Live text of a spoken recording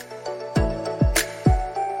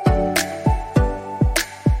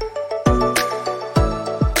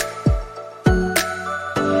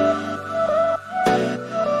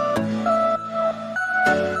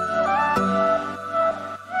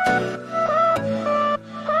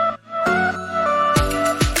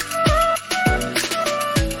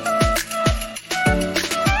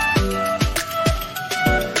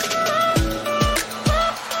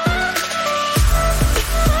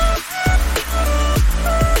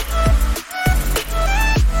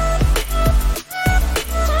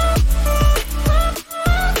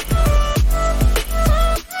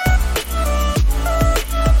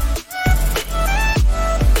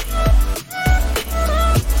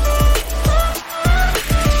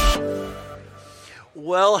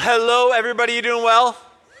Well, hello, everybody. You doing well?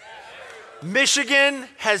 Michigan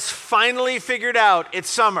has finally figured out it's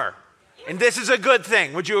summer, and this is a good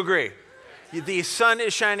thing. Would you agree? The sun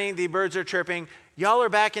is shining, the birds are chirping. Y'all are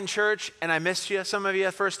back in church, and I missed you. Some of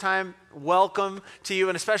you, first time, welcome to you,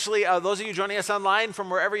 and especially those of you joining us online from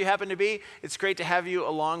wherever you happen to be. It's great to have you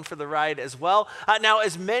along for the ride as well. Now,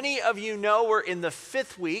 as many of you know, we're in the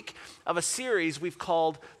fifth week of a series we've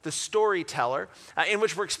called The Storyteller, in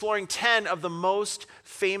which we're exploring 10 of the most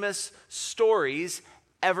famous stories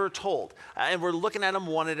ever told. And we're looking at them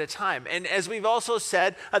one at a time. And as we've also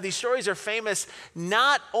said, these stories are famous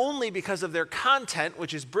not only because of their content,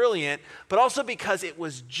 which is brilliant, but also because it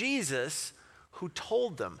was Jesus who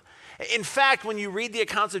told them. In fact, when you read the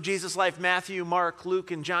accounts of Jesus' life, Matthew, Mark,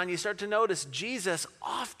 Luke, and John, you start to notice Jesus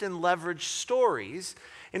often leveraged stories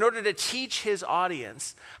in order to teach his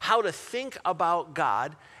audience how to think about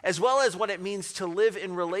God, as well as what it means to live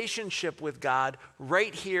in relationship with God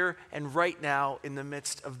right here and right now in the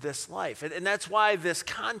midst of this life. And that's why this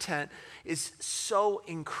content is so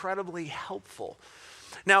incredibly helpful.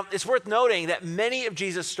 Now, it's worth noting that many of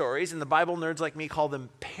Jesus' stories, and the Bible nerds like me call them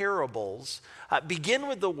parables, begin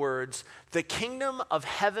with the words, "The kingdom of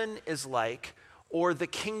heaven is like," or "the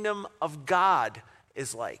kingdom of God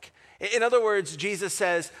is like." In other words, Jesus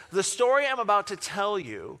says, the story I'm about to tell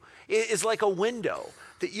you is like a window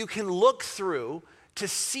that you can look through to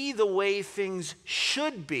see the way things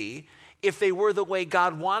should be if they were the way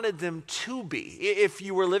God wanted them to be. If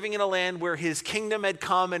you were living in a land where his kingdom had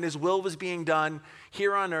come and his will was being done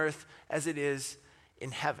here on earth as it is in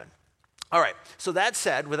heaven. All right, so that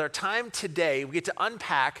said, with our time today, we get to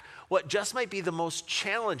unpack what just might be the most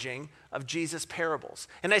challenging of Jesus' parables.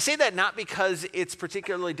 And I say that not because it's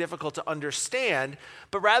particularly difficult to understand,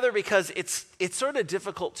 but rather because it's sort of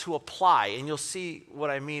difficult to apply, and you'll see what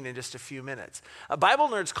I mean in just a few minutes. Bible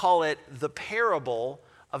nerds call it the parable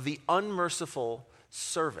of the unmerciful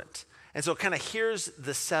servant. And so kind of here's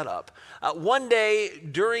the setup. One day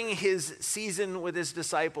during his season with his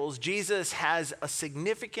disciples, Jesus has a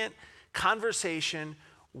significant conversation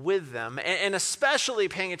with them, and especially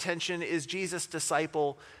paying attention is Jesus'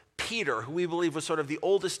 disciple Peter, who we believe was sort of the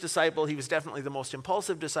oldest disciple. He was definitely the most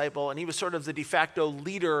impulsive disciple, and he was sort of the de facto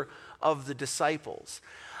leader of the disciples.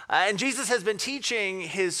 And Jesus has been teaching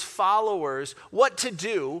his followers what to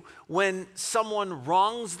do when someone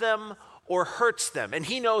wrongs them or hurts them. And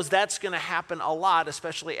he knows that's going to happen a lot,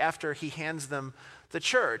 especially after he hands them the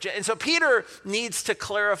church. And so Peter needs to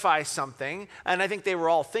clarify something, and I think they were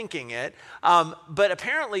all thinking it, but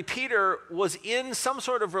apparently Peter was in some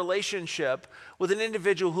sort of relationship with an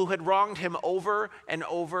individual who had wronged him over and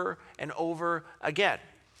over and over again.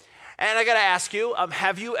 And I got to ask you,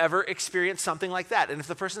 have you ever experienced something like that? And if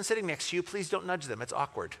the person sitting next to you, please don't nudge them. It's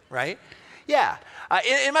awkward, right? Yeah.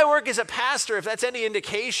 In my work as a pastor, if that's any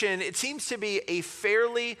indication, it seems to be a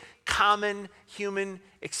fairly common human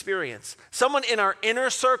experience. Someone in our inner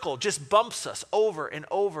circle just bumps us over and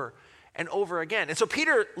over and over again. And so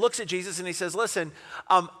Peter looks at Jesus and he says, listen,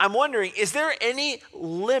 I'm wondering, is there any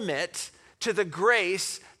limit to the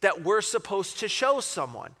grace that we're supposed to show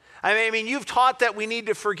someone? I mean, you've taught that we need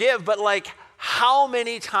to forgive, but like, how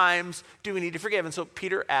many times do we need to forgive? And so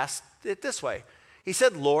Peter asked it this way. He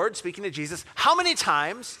said, Lord, speaking to Jesus, how many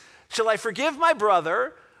times shall I forgive my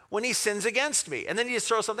brother when he sins against me? And then he just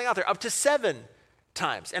throws something out there, up to 7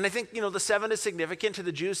 times. And I think, the 7 is significant to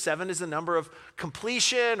the Jews. 7 is the number of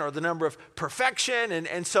completion or the number of perfection.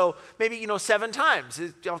 And so maybe, 7 times.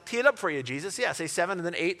 I'll tee it up for you, Jesus. Yeah, say 7 and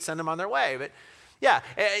then 8, send them on their way. But yeah,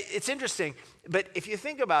 it's interesting. But if you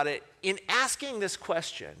think about it, in asking this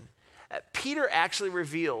question, Peter actually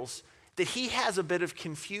reveals that he has a bit of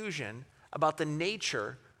confusion about the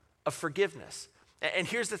nature of forgiveness. And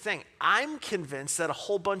here's the thing. I'm convinced that a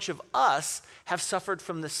whole bunch of us have suffered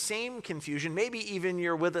from the same confusion. Maybe even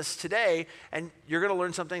you're with us today, and you're going to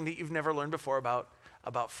learn something that you've never learned before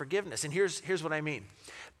about forgiveness. And here's what I mean.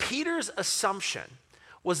 Peter's assumption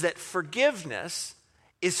was that forgiveness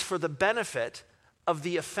is for the benefit of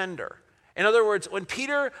the offender. In other words, when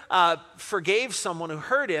Peter forgave someone who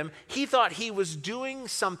hurt him, he thought he was doing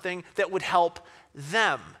something that would help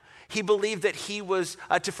them. He believed that he was,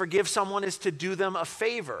 to forgive someone is to do them a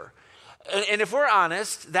favor. And if we're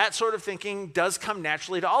honest, that sort of thinking does come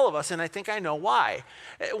naturally to all of us, and I think I know why.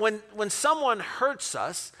 When someone hurts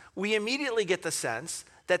us, we immediately get the sense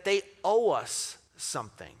that they owe us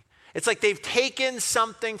something. It's like they've taken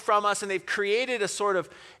something from us and they've created a sort of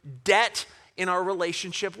debt in our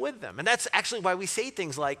relationship with them. And that's actually why we say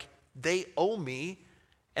things like, they owe me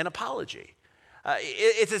an apology.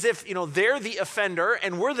 It's as if, they're the offender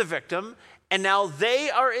and we're the victim, and now they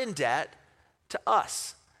are in debt to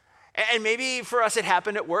us. And maybe for us it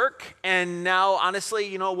happened at work, and now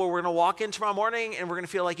honestly, we're going to walk in tomorrow morning and we're going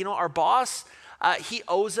to feel like, our boss, he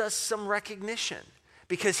owes us some recognition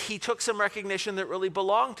because he took some recognition that really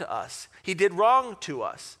belonged to us. He did wrong to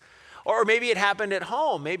us. Or maybe it happened at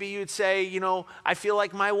home. Maybe you'd say, I feel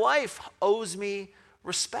like my wife owes me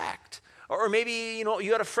respect. Or maybe,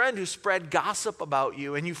 you had a friend who spread gossip about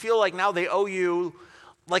you and you feel like now they owe you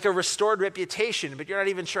like a restored reputation, but you're not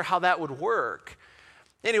even sure how that would work.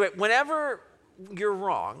 Anyway, whenever you're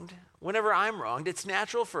wronged, whenever I'm wronged, it's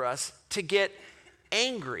natural for us to get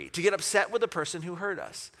angry, to get upset with the person who hurt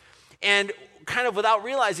us. And kind of without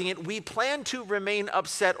realizing it, we plan to remain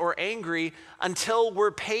upset or angry until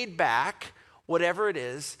we're paid back whatever it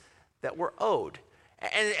is that we're owed.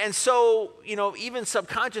 And so, even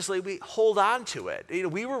subconsciously, we hold on to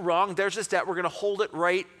it. We were wrong. There's this debt. We're going to hold it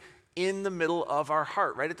right in the middle of our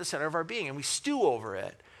heart, right at the center of our being. And we stew over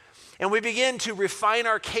it. And we begin to refine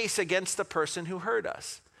our case against the person who hurt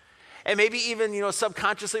us. And maybe even,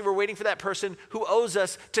 subconsciously we're waiting for that person who owes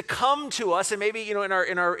us to come to us. And maybe, in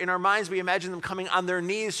our minds, we imagine them coming on their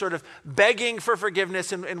knees, sort of begging for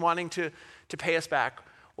forgiveness and wanting to pay us back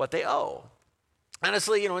what they owe.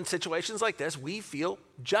 Honestly, in situations like this, we feel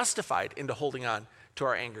justified into holding on to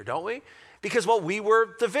our anger, don't we? Because, we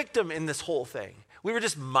were the victim in this whole thing. We were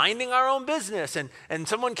just minding our own business and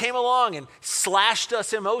someone came along and slashed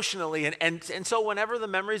us emotionally. And so whenever the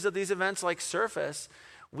memories of these events surface,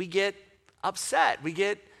 we get upset, we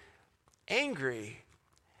get angry.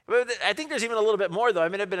 But I think there's even a little bit more though.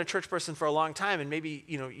 I've been a church person for a long time and maybe,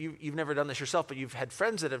 you've never done this yourself, but you've had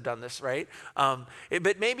friends that have done this, right?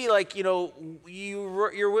 But maybe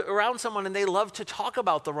you're around someone and they love to talk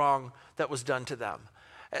about the wrong that was done to them.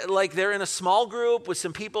 Like they're in a small group with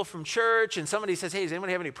some people from church and somebody says, hey, does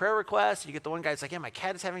anybody have any prayer requests? And you get the one guy that's like, yeah, my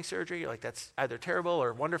cat is having surgery. You're like, that's either terrible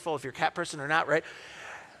or wonderful if you're a cat person or not, right?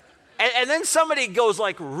 And then somebody goes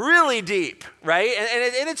really deep, right?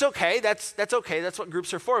 And it's okay. That's okay. That's what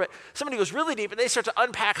groups are for. But somebody goes really deep and they start to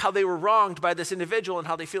unpack how they were wronged by this individual and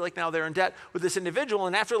how they feel like now they're in debt with this individual.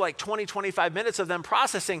 And after 20, 25 minutes of them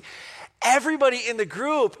processing, everybody in the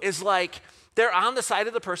group is they're on the side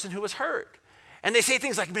of the person who was hurt. And they say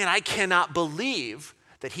things like, man, I cannot believe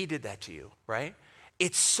that he did that to you, right?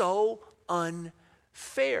 It's so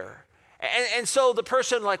unfair. And so the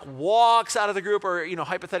person walks out of the group, or,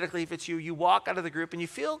 hypothetically, if it's you walk out of the group and you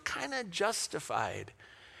feel kind of justified.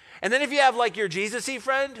 And then if you have your Jesus-y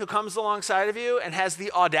friend who comes alongside of you and has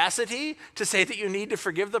the audacity to say that you need to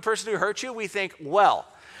forgive the person who hurt you, we think, well,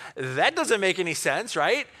 that doesn't make any sense,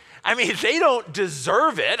 right? I mean, they don't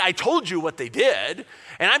deserve it. I told you what they did.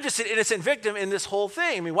 And I'm just an innocent victim in this whole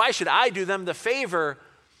thing. I mean, why should I do them the favor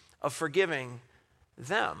of forgiving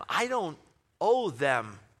them? I don't owe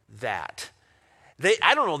them that.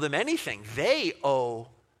 I don't owe them anything. They owe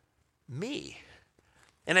me.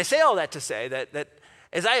 And I say all that to say that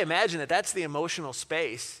as I imagine it, that's the emotional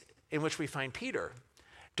space in which we find Peter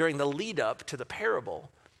during the lead up to the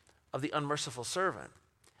parable of the unmerciful servant.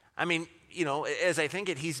 I mean, as I think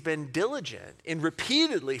it, he's been diligent in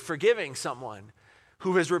repeatedly forgiving someone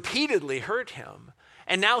who has repeatedly hurt him.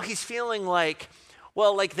 And now he's feeling like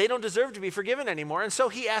they don't deserve to be forgiven anymore. And so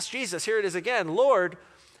he asked Jesus, here it is again, Lord,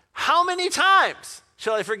 how many times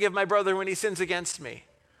shall I forgive my brother when he sins against me?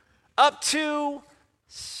 Up to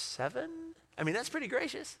 7? I mean, that's pretty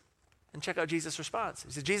gracious. And check out Jesus' response.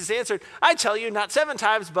 He said, Jesus answered, I tell you, not 7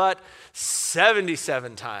 times, but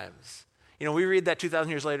 77 times. We read that 2,000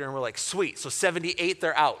 years later and we're like, sweet, so 78,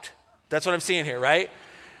 they're out. That's what I'm seeing here, right?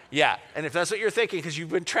 Yeah, and if that's what you're thinking, because you've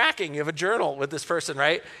been tracking, you have a journal with this person,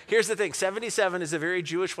 right? Here's the thing, 77 is a very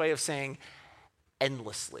Jewish way of saying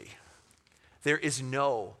endlessly. There is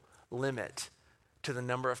no limit to the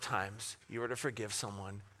number of times you are to forgive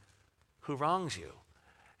someone who wrongs you.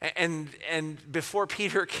 And before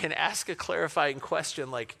Peter can ask a clarifying question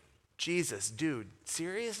like, Jesus, dude,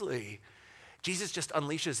 seriously? Jesus just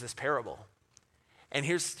unleashes this parable. And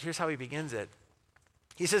here's how he begins it.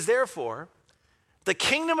 He says, therefore, the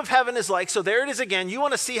kingdom of heaven is so there it is again. You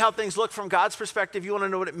want to see how things look from God's perspective. You want to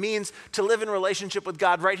know what it means to live in relationship with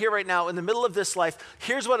God right here, right now, in the middle of this life.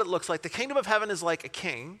 Here's what it looks like. The kingdom of heaven is like a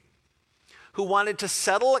king who wanted to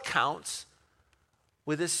settle accounts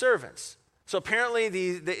with his servants. So apparently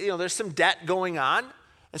there's some debt going on.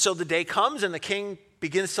 And so the day comes and the king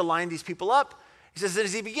begins to line these people up. He says that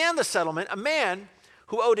as he began the settlement, a man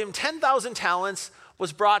who owed him 10,000 talents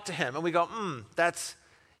was brought to him. And we go, that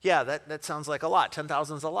sounds like a lot.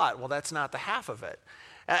 10,000 is a lot. Well, that's not the half of it.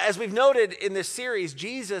 As we've noted in this series,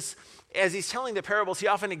 Jesus, as he's telling the parables, he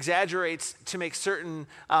often exaggerates to make certain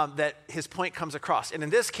that his point comes across. And in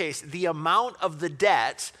this case, the amount of the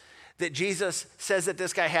debt that Jesus says that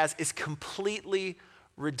this guy has is completely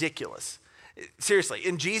ridiculous. Seriously,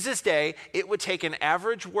 in Jesus' day, it would take an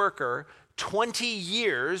average worker 20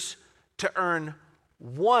 years to earn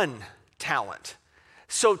 1 talent.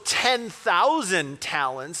 So 10,000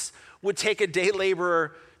 talents would take a day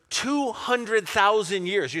laborer 200,000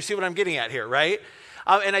 years. You see what I'm getting at here, right?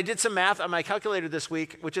 And I did some math on my calculator this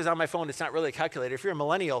week, which is on my phone. It's not really a calculator. If you're a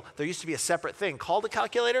millennial, there used to be a separate thing called a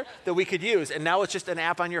calculator that we could use, and now it's just an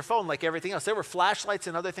app on your phone like everything else. There were flashlights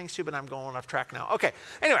and other things too, but I'm going off track now. Okay,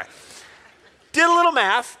 anyway, did a little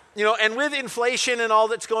math, and with inflation and all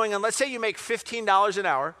that's going on, let's say you make $15 an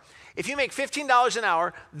hour. If you make $15 an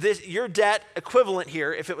hour, your debt equivalent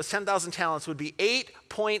here, if it was 10,000 talents, would be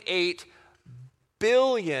 $8.8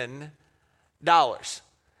 billion.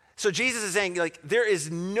 So Jesus is saying, there is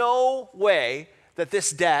no way that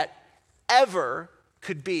this debt ever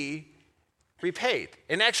could be repaid.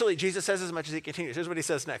 And actually, Jesus says as much as he continues. Here's what he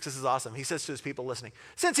says next. This is awesome. He says to his people listening,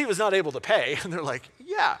 since he was not able to pay, and they're like,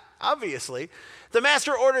 yeah, obviously, the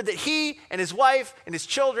master ordered that he and his wife and his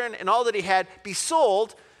children and all that he had be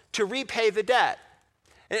sold to repay the debt.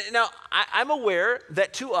 Now, I'm aware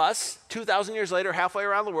that to us, 2,000 years later, halfway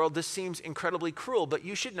around the world, this seems incredibly cruel, but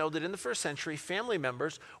you should know that in the first century, family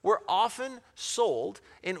members were often sold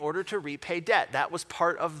in order to repay debt. That was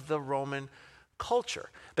part of the Roman culture.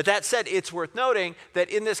 But that said, it's worth noting that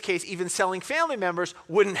in this case, even selling family members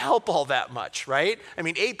wouldn't help all that much, right? I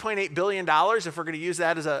mean, $8.8 billion, if we're going to use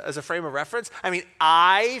that as a frame of reference,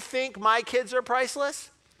 I think my kids are priceless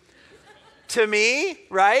to me,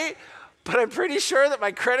 right? But I'm pretty sure that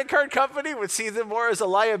my credit card company would see them more as a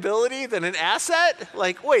liability than an asset.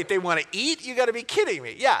 Wait, they want to eat? You got to be kidding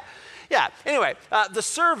me. Yeah. Anyway, the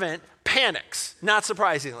servant panics, not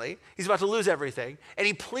surprisingly. He's about to lose everything, and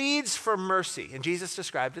he pleads for mercy. And Jesus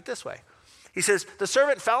described it this way. He says, the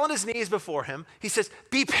servant fell on his knees before him. He says,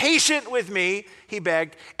 be patient with me, he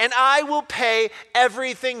begged, and I will pay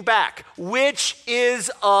everything back, which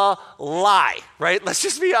is a lie, right? Let's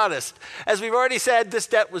just be honest. As we've already said, this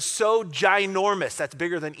debt was so ginormous, that's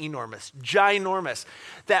bigger than enormous, ginormous,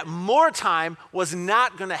 that more time was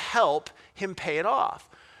not going to help him pay it off.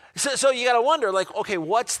 So you got to wonder, okay,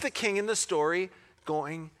 what's the king in the story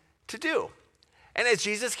going to do? And as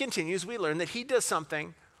Jesus continues, we learn that he does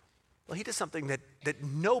something that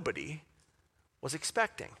nobody was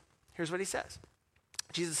expecting. Here's what he says.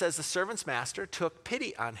 Jesus says the servant's master took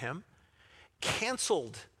pity on him,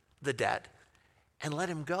 canceled the debt, and let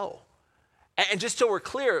him go. And just so we're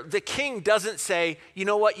clear, the king doesn't say, you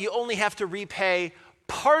know what, you only have to repay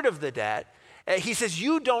part of the debt. He says,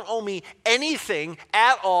 you don't owe me anything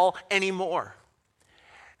at all anymore.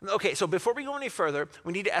 Okay, so before we go any further,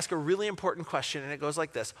 we need to ask a really important question, and it goes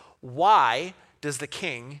like this. Why does the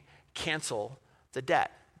king cancel the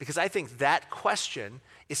debt? Because I think that question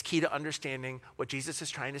is key to understanding what Jesus is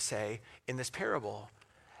trying to say in this parable.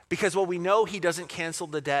 Because we know he doesn't cancel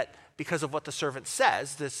the debt because of what the servant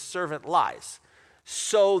says. The servant lies.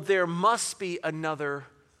 So there must be another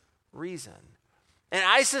reason. And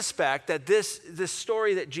I suspect that this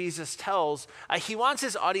story that Jesus tells, he wants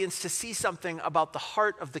his audience to see something about the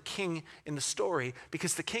heart of the king in the story,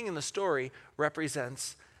 because the king in the story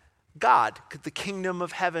represents God. The kingdom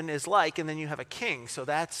of heaven is like, and then you have a king, so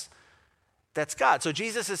that's God. So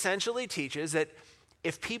Jesus essentially teaches that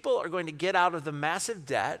if people are going to get out of the massive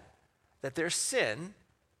debt that their sin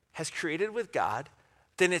has created with God,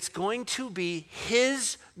 then it's going to be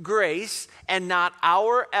his grace and not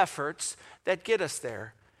our efforts that get us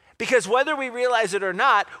there. Because whether we realize it or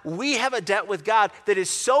not, we have a debt with God that is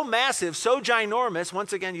so massive, so ginormous,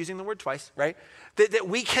 once again using the word twice, right, that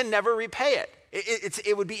we can never repay it.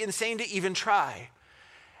 It would be insane to even try.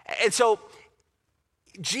 And so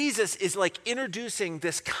Jesus is introducing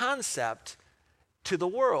this concept to the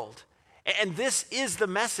world. And this is the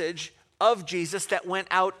message of Jesus that went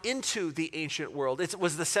out into the ancient world. It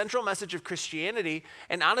was the central message of Christianity,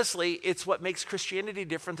 and honestly, it's what makes Christianity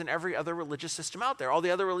different than every other religious system out there. All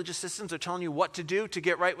the other religious systems are telling you what to do to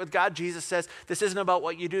get right with God. Jesus says, this isn't about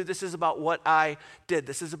what you do, this is about what I did.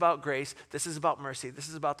 This is about grace, this is about mercy, this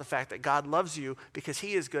is about the fact that God loves you because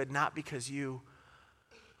he is good, not because you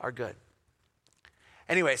are good.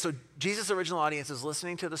 Anyway, so Jesus' original audience is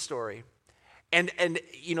listening to the story, and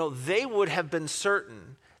they would have been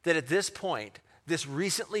certain that at this point, this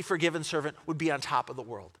recently forgiven servant would be on top of the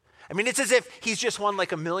world. It's as if he's just won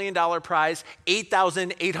 $1 million prize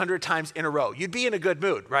 8,800 times in a row. You'd be in a good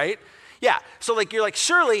mood, right? Yeah, so you're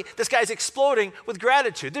surely this guy's exploding with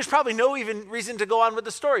gratitude. There's probably no even reason to go on with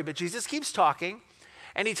the story, but Jesus keeps talking,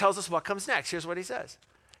 and he tells us what comes next. Here's what he says.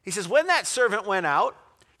 He says, when that servant went out,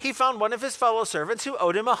 he found one of his fellow servants who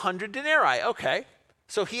owed him 100 denarii. Okay,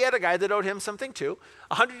 So he had a guy that owed him something too.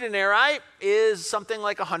 100 denarii is something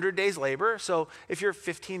like 100 days labor. So if you're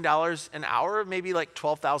 $15 an hour, maybe like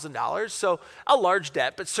 $12,000. So a large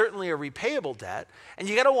debt, but certainly a repayable debt. And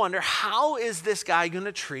you got to wonder, how is this guy going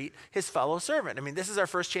to treat his fellow servant? I mean, this is our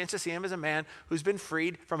first chance to see him as a man who's been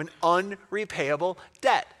freed from an unrepayable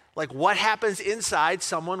debt. Like, what happens inside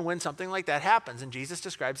someone when something like that happens? And Jesus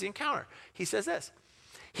describes the encounter. He says this.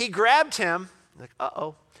 He grabbed him, like,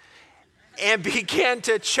 uh-oh, and began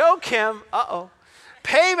to choke him.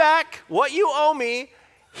 Pay back what you owe me,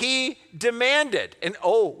 he demanded. And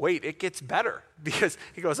oh, wait, it gets better, because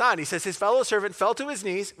he goes on. He says his fellow servant fell to his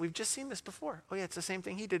knees. We've just seen this before. Oh yeah, it's the same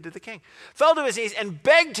thing he did to the king. Fell to his knees and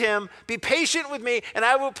begged him, be patient with me and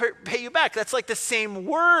I will pay you back. That's like the same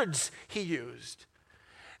words he used.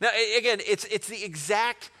 Now again, it's the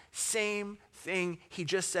exact same thing he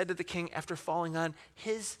just said to the king after falling on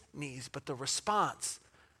his knees. But the response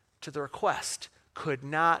to the request could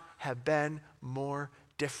not have been more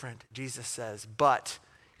different, Jesus says, but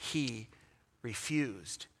he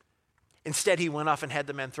refused. Instead, he went off and had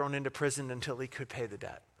the man thrown into prison until he could pay the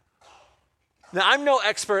debt. Now, I'm no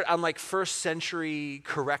expert on like first century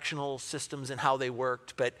correctional systems and how they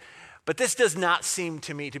worked, but this does not seem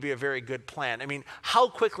to me to be a very good plan. I mean, how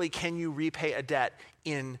quickly can you repay a debt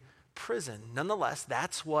in prison? Nonetheless,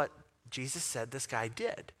 that's what Jesus said this guy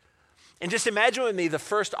did. And just imagine with me the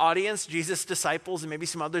first audience, Jesus' disciples and maybe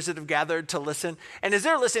some others that have gathered to listen. And as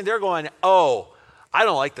they're listening, they're going, oh, I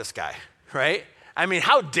don't like this guy, right? I mean,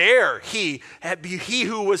 how dare he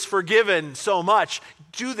who was forgiven so much,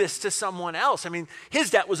 do this to someone else? I mean,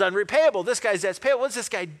 his debt was unrepayable. This guy's debt's payable. What's this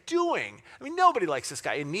guy doing? I mean, nobody likes this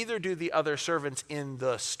guy, and neither do the other servants in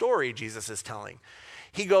the story Jesus is telling.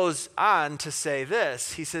 He goes on to say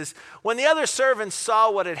this. He says, when the other servants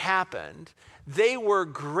saw what had happened, they were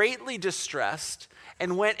greatly distressed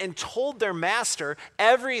and went and told their master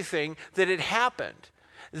everything that had happened.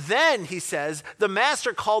 Then, he says, the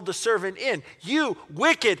master called the servant in. You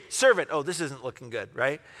wicked servant. Oh, this isn't looking good,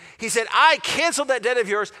 right? He said, I canceled that debt of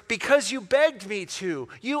yours because you begged me to.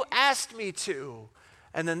 You asked me to.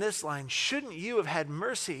 And then this line, shouldn't you have had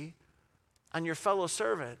mercy on your fellow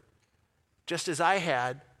servant just as I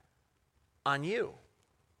had on you?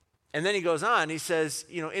 And then he goes on, he says,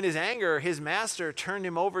 in his anger, his master turned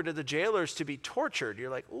him over to the jailers to be tortured. You're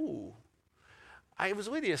like, ooh, I was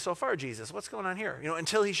with you so far, Jesus. What's going on here?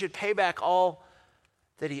 Until he should pay back all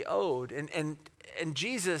that he owed. And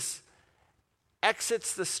Jesus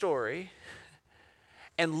exits the story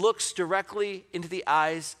and looks directly into the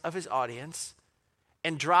eyes of his audience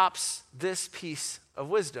and drops this piece of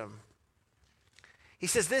wisdom. He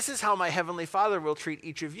says, this is how my heavenly Father will treat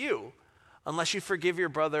each of you, unless you forgive your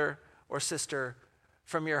brother or sister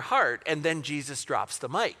from your heart. And then Jesus drops the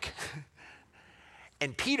mic.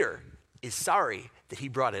 And Peter is sorry that he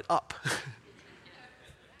brought it up.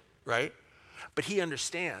 Right? But he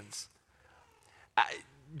understands.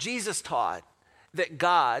 Jesus taught that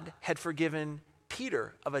God had forgiven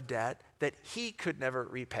Peter of a debt that he could never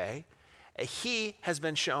repay. He has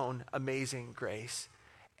been shown amazing grace.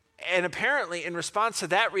 And apparently, in response to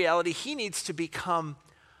that reality, he needs to become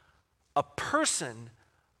a person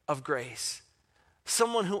of grace,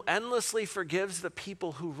 someone who endlessly forgives the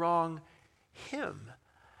people who wrong him.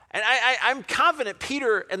 And I'm confident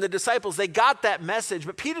Peter and the disciples, they got that message,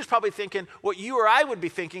 but Peter's probably thinking what you or I would be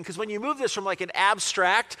thinking, because when you move this from like an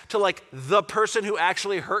abstract to like the person who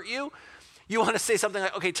actually hurt you, you want to say something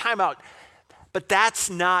like, okay, time out, but that's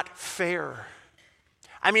not fair.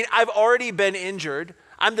 I mean, I've already been injured.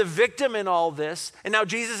 I'm the victim in all this. And now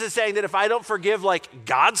Jesus is saying that if I don't forgive, like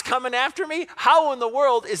God's coming after me? How in the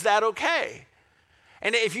world is that okay?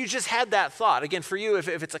 And if you just had that thought, again, for you, if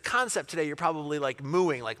it's a concept today, you're probably like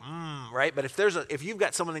mooing, like, right? But if you've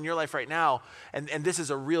got someone in your life right now, and this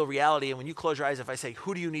is a real reality, and when you close your eyes, if I say,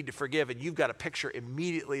 who do you need to forgive? And you've got a picture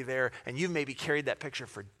immediately there, and you've maybe carried that picture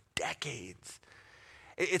for decades.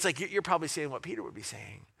 It's like you're probably saying what Peter would be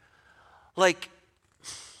saying. Like,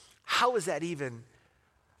 how is that even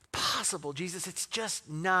possible, Jesus? It's just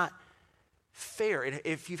not fair. And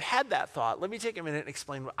if you've had that thought, let me take a minute and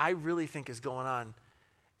explain what I really think is going on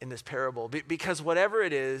in this parable. Because whatever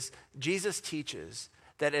it is, Jesus teaches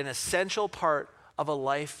that an essential part of a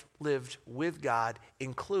life lived with God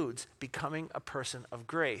includes becoming a person of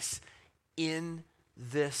grace in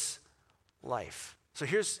this life. So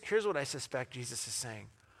here's what I suspect Jesus is saying.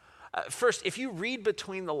 First, if you read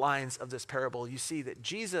between the lines of this parable, you see that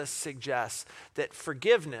Jesus suggests that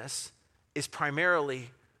forgiveness is primarily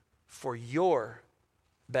for your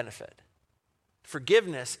benefit.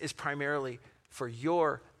 Forgiveness is primarily for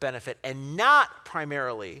your benefit and not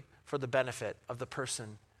primarily for the benefit of the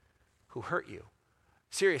person who hurt you.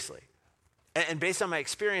 Seriously. And based on my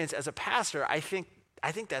experience as a pastor, I think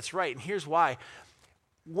that's right. And here's why.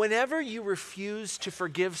 Whenever you refuse to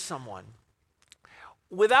forgive someone,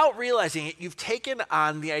 without realizing it, you've taken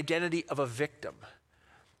on the identity of a victim.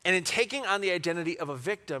 And in taking on the identity of a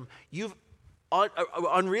victim, you've,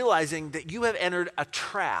 on realizing that you have entered a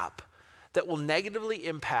trap that will negatively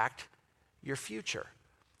impact your future.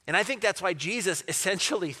 And I think that's why Jesus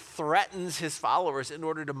essentially threatens his followers in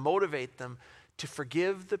order to motivate them to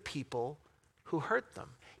forgive the people who hurt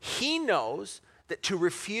them. He knows that to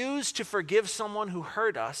refuse to forgive someone who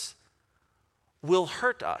hurt us will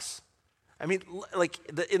hurt us. I mean,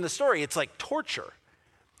 in the story, it's like torture.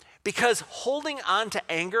 Because holding on to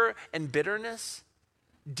anger and bitterness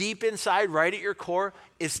deep inside, right at your core,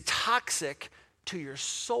 is toxic to your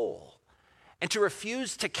soul. And to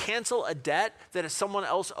refuse to cancel a debt that someone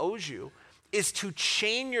else owes you is to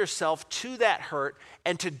chain yourself to that hurt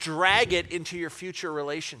and to drag it into your future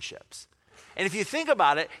relationships. And if you think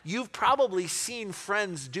about it, you've probably seen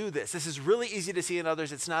friends do this. This is really easy to see in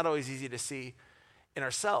others. It's not always easy to see in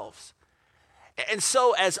ourselves. And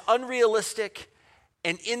so as unrealistic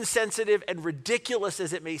and insensitive and ridiculous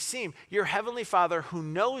as it may seem, your Heavenly Father who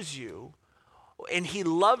knows you and he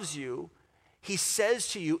loves you, he says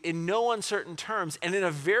to you in no uncertain terms and in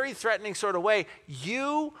a very threatening sort of way,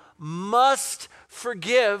 you must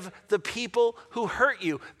forgive the people who hurt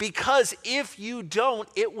you, because if you don't,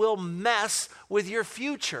 it will mess with your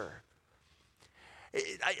future.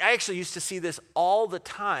 I actually used to see this all the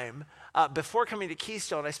time. Before coming to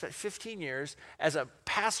Keystone, I spent 15 years as a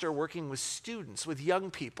pastor working with students, with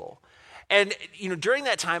young people. And during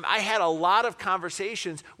that time, I had a lot of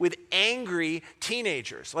conversations with angry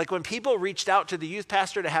teenagers. Like when people reached out to the youth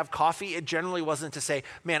pastor to have coffee, it generally wasn't to say,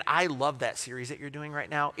 man, I love that series that you're doing right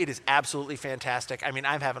now. It is absolutely fantastic. I mean,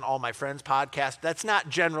 I'm having all my friends podcast. That's not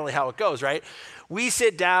generally how it goes, right? We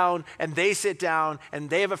sit down and they sit down and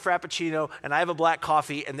they have a Frappuccino and I have a black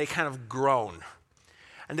coffee and they kind of groan.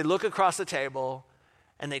 And they look across the table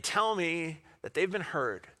and they tell me that they've been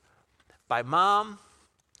hurt by mom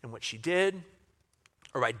and what she did,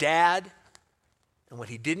 or by dad and what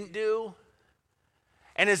he didn't do.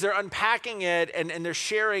 And as they're unpacking it and they're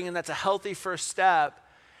sharing, and that's a healthy first step,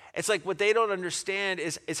 it's like what they don't understand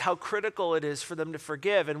is how critical it is for them to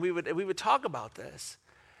forgive. And we would talk about this.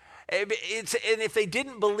 And if they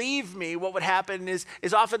didn't believe me, what would happen is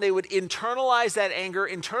often they would internalize that anger,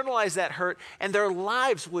 internalize that hurt, and their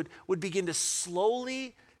lives would begin to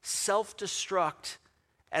slowly self-destruct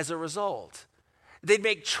as a result. They'd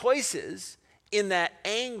make choices in that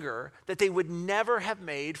anger that they would never have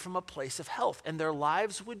made from a place of health, and their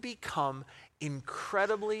lives would become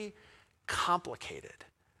incredibly complicated.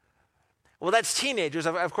 Well, that's teenagers.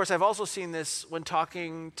 Of course, I've also seen this when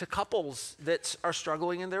talking to couples that are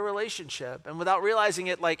struggling in their relationship, and without realizing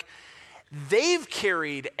it, like they've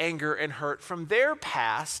carried anger and hurt from their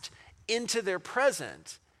past into their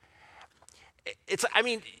present.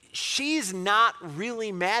 She's not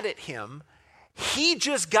really mad at him. He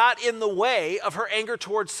just got in the way of her anger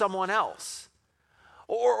towards someone else.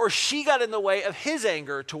 Or she got in the way of his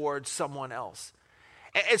anger towards someone else.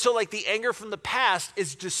 And so like the anger from the past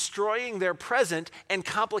is destroying their present and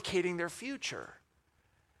complicating their future.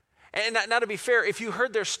 And now to be fair, if you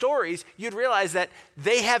heard their stories, you'd realize that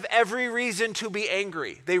they have every reason to be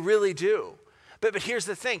angry. They really do. But here's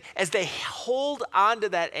the thing. As they hold on to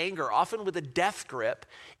that anger, often with a death grip,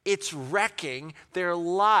 it's wrecking their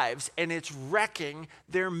lives and it's wrecking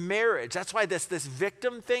their marriage. That's why this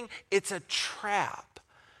victim thing, it's a trap.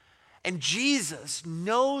 And Jesus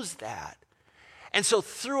knows that. And so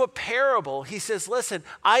through a parable, he says, listen,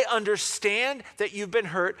 I understand that you've been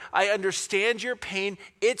hurt. I understand your pain.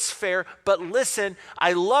 It's fair. But listen,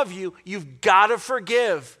 I love you. You've got to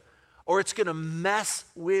forgive, or it's going to mess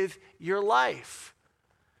with your life.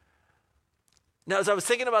 Now, as I was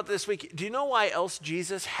thinking about this week, do you know why else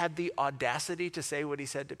Jesus had the audacity to say what he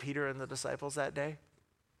said to Peter and the disciples that day?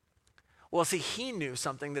 Well, see, he knew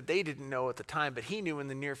something that they didn't know at the time, but he knew in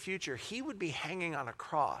the near future he would be hanging on a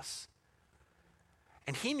cross.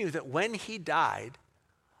 And he knew that when he died,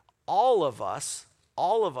 all of us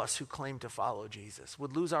who claim to follow Jesus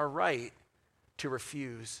would lose our right to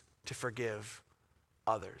refuse to forgive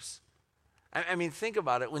others. I mean, think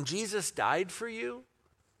about it. When Jesus died for you,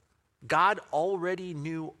 God already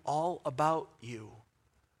knew all about you.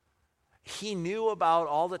 He knew about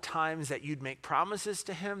all the times that you'd make promises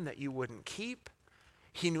to him that you wouldn't keep.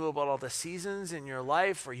 He knew about all the seasons in your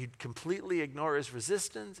life where you'd completely ignore his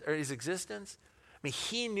existence. I mean,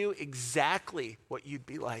 he knew exactly what you'd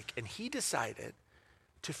be like, and he decided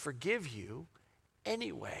to forgive you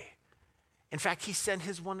anyway. In fact, he sent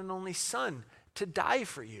his one and only son to die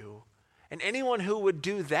for you. And anyone who would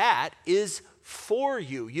do that is for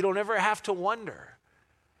you. You don't ever have to wonder.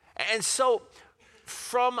 And so,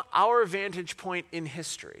 from our vantage point in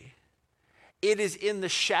history, it is in the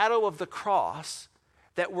shadow of the cross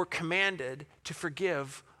that we're commanded to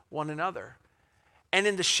forgive one another. And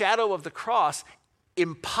in the shadow of the cross,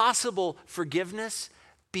 impossible forgiveness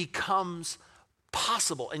becomes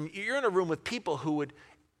possible. And you're in a room with people who would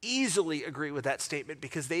easily agree with that statement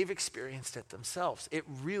because they've experienced it themselves. It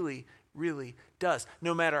really, really does.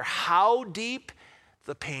 No matter how deep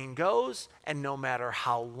the pain goes and no matter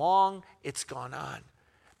how long it's gone on.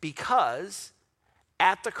 Because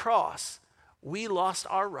at the cross, we lost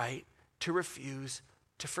our right to refuse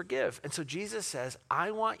to forgive. And so Jesus says,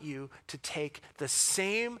 I want you to take the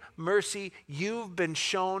same mercy you've been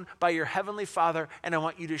shown by your heavenly Father, and I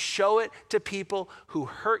want you to show it to people who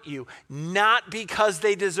hurt you, not because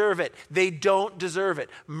they deserve it. They don't deserve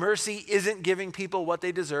it. Mercy isn't giving people what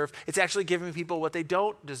they deserve. It's actually giving people what they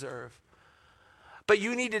don't deserve. But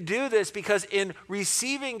you need to do this because in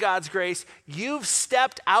receiving God's grace, you've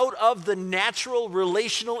stepped out of the natural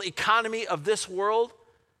relational economy of this world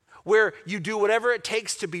where you do whatever it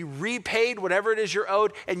takes to be repaid, whatever it is you're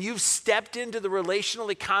owed, and you've stepped into the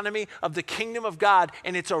relational economy of the kingdom of God,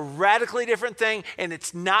 and it's a radically different thing, and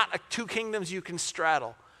it's not two kingdoms you can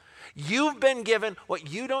straddle. You've been given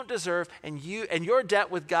what you don't deserve, and your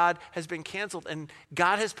debt with God has been canceled, and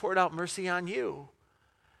God has poured out mercy on you.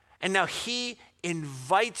 And now he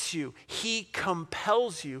invites you, he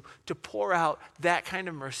compels you to pour out that kind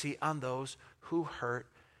of mercy on those who hurt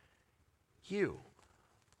you.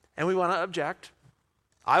 And we want to object.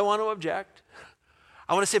 I want to object.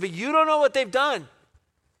 I want to say, but you don't know what they've done.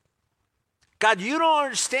 God, you don't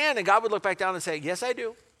understand. And God would look back down and say, yes, I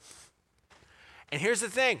do. And here's the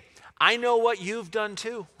thing. I know what you've done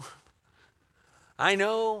too. I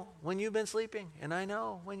know when you've been sleeping, and I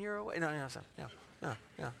know when you're away. No.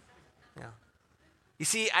 You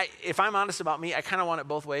see, if I'm honest about me, I kind of want it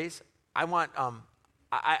both ways. I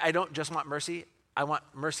don't just want mercy. I want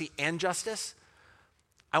mercy and justice.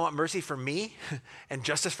 I want mercy for me and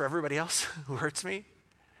justice for everybody else who hurts me.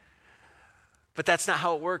 But that's not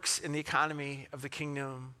how it works in the economy of the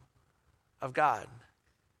kingdom of God.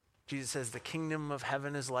 Jesus says the kingdom of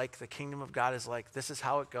heaven is like, the kingdom of God is like. This is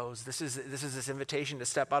how it goes. This is this invitation to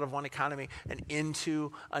step out of one economy and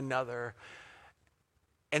into another.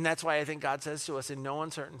 And that's why I think God says to us in no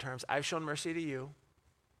uncertain terms, I've shown mercy to you.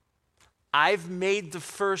 I've made the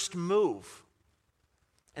first move.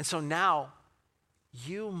 And so now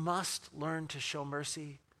you must learn to show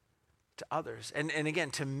mercy to others. And again,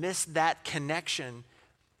 to miss that connection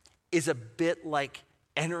is a bit like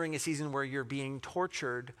entering a season where you're being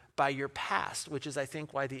tortured by your past, which is, I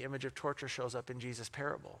think, why the image of torture shows up in Jesus'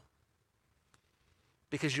 parable.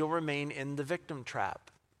 Because you'll remain in the victim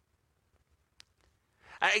trap.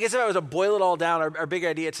 I guess if I was to boil it all down, our big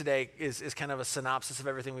idea today is kind of a synopsis of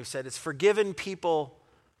everything we've said. It's forgiven people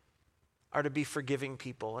are to be forgiving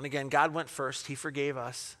people. And again, God went first. He forgave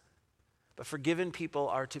us. But forgiven people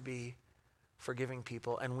are to be forgiving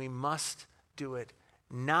people. And we must do it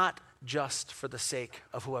not just for the sake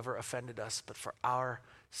of whoever offended us, but for our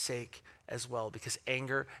sake as well. Because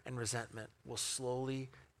anger and resentment will slowly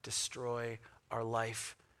destroy our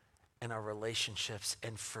life and our relationships.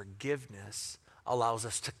 And forgiveness allows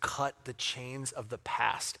us to cut the chains of the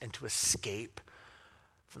past and to escape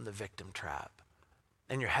from the victim trap.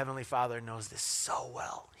 And your heavenly Father knows this so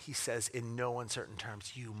well. He says in no uncertain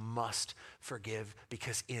terms, you must forgive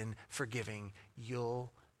because in forgiving,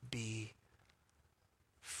 you'll be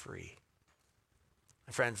free.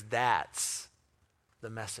 And friends, that's the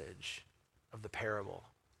message of the parable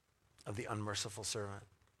of the unmerciful servant.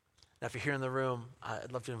 Now, if you're here in the room,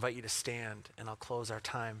 I'd love to invite you to stand, and I'll close our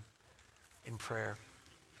time in prayer.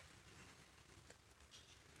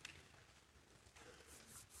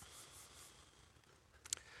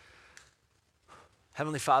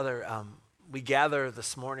 Heavenly Father, we gather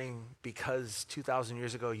this morning because 2,000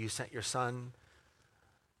 years ago you sent your Son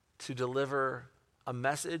to deliver a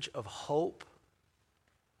message of hope,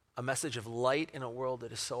 a message of light in a world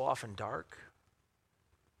that is so often dark.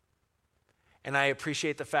 And I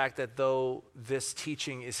appreciate the fact that though this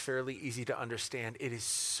teaching is fairly easy to understand, it is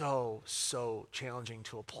so, so challenging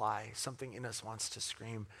to apply. Something in us wants to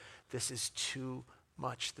scream, this is too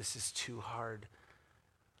much, this is too hard.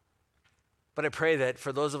 But I pray that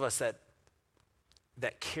for those of us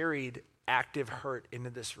that carried active hurt into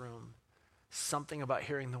this room, something about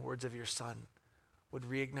hearing the words of your Son would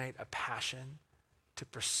reignite a passion to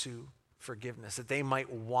pursue forgiveness, that they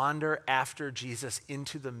might wander after Jesus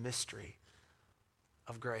into the mystery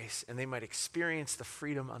of grace, and they might experience the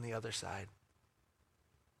freedom on the other side.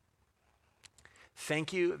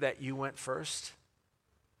 Thank you that you went first.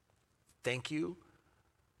 Thank you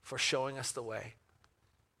for showing us the way.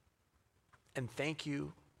 And thank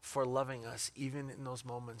you for loving us even in those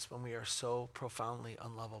moments when we are so profoundly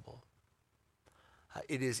unlovable.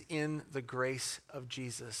 It is in the grace of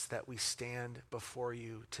Jesus that we stand before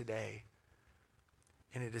you today.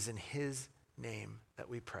 And it is in his name that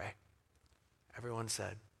we pray. Everyone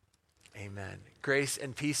said, amen. Grace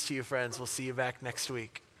and peace to you, friends. We'll see you back next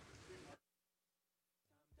week.